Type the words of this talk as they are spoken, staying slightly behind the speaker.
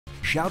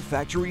Shout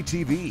Factory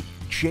TV,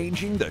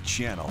 changing the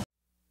channel.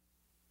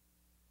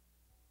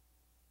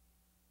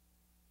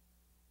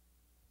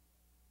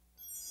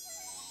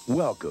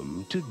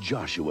 Welcome to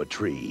Joshua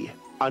Tree,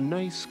 a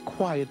nice,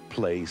 quiet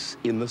place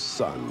in the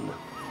sun.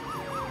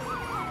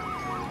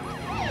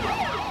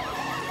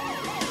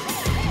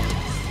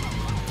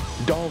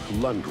 Dolph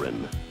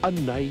Lundgren, a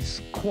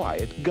nice,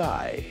 quiet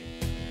guy.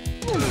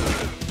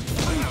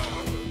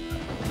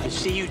 I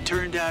see you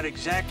turned out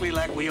exactly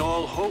like we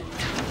all hoped.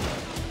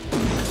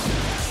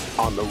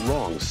 On the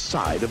wrong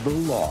side of the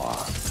law.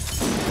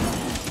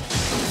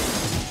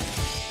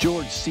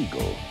 George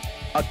Siegel,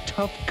 a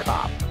tough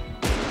cop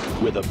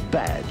with a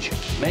badge.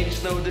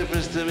 Makes no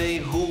difference to me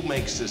who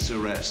makes this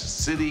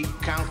arrest. City,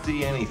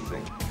 county,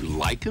 anything. You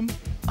like him?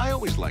 I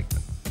always liked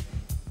him.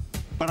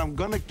 But I'm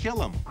gonna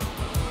kill him.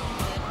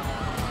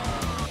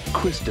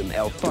 Kristen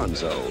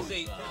Alfonso,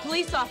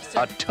 Police officer.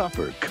 a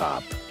tougher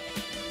cop.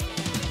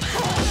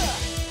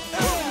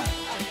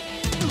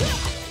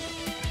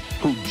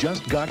 Who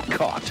just got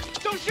caught.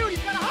 Don't shoot, he's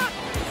got a hot!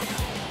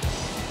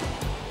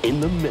 In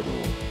the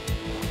middle.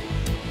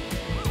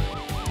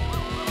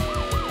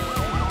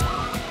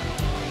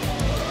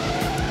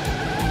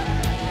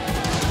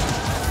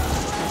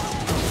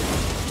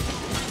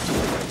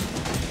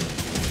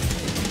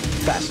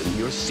 Fasten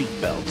your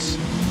seatbelts.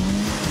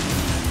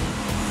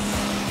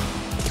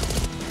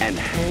 And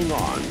hang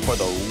on for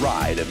the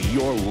ride of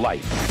your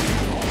life.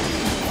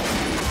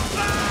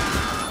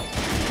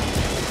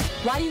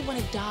 Why do you want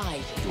to die?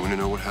 You want to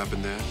know what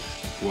happened then?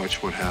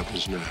 Watch what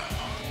happens now.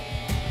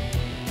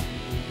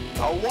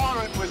 A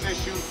warrant was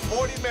issued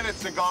 40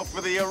 minutes ago for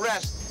the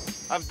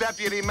arrest of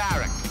Deputy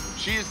Marek.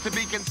 She is to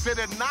be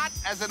considered not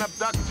as an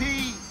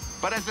abductee,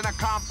 but as an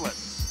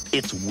accomplice.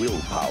 It's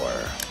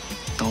willpower.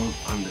 Don't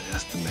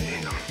underestimate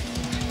him.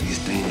 He's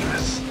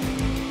dangerous.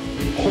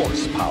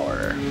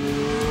 Horsepower.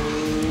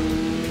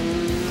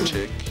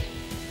 Tick,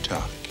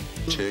 tock,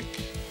 tick,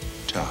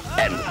 tock.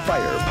 And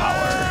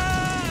firepower.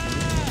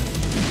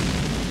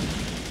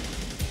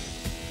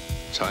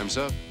 Time's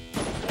up.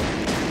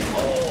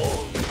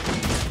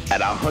 At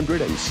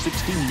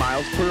 160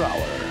 miles per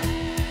hour.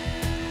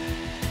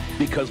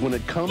 Because when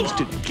it comes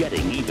to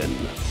getting even,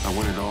 I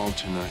want it all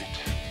tonight,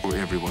 where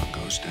everyone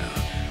goes down.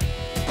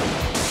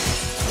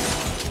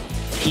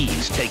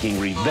 he's taking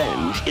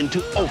revenge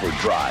into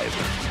overdrive.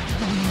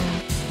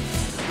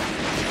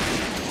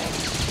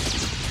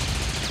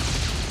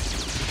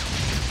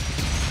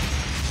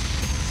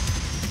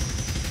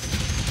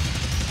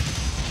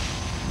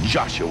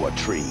 Joshua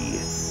Tree.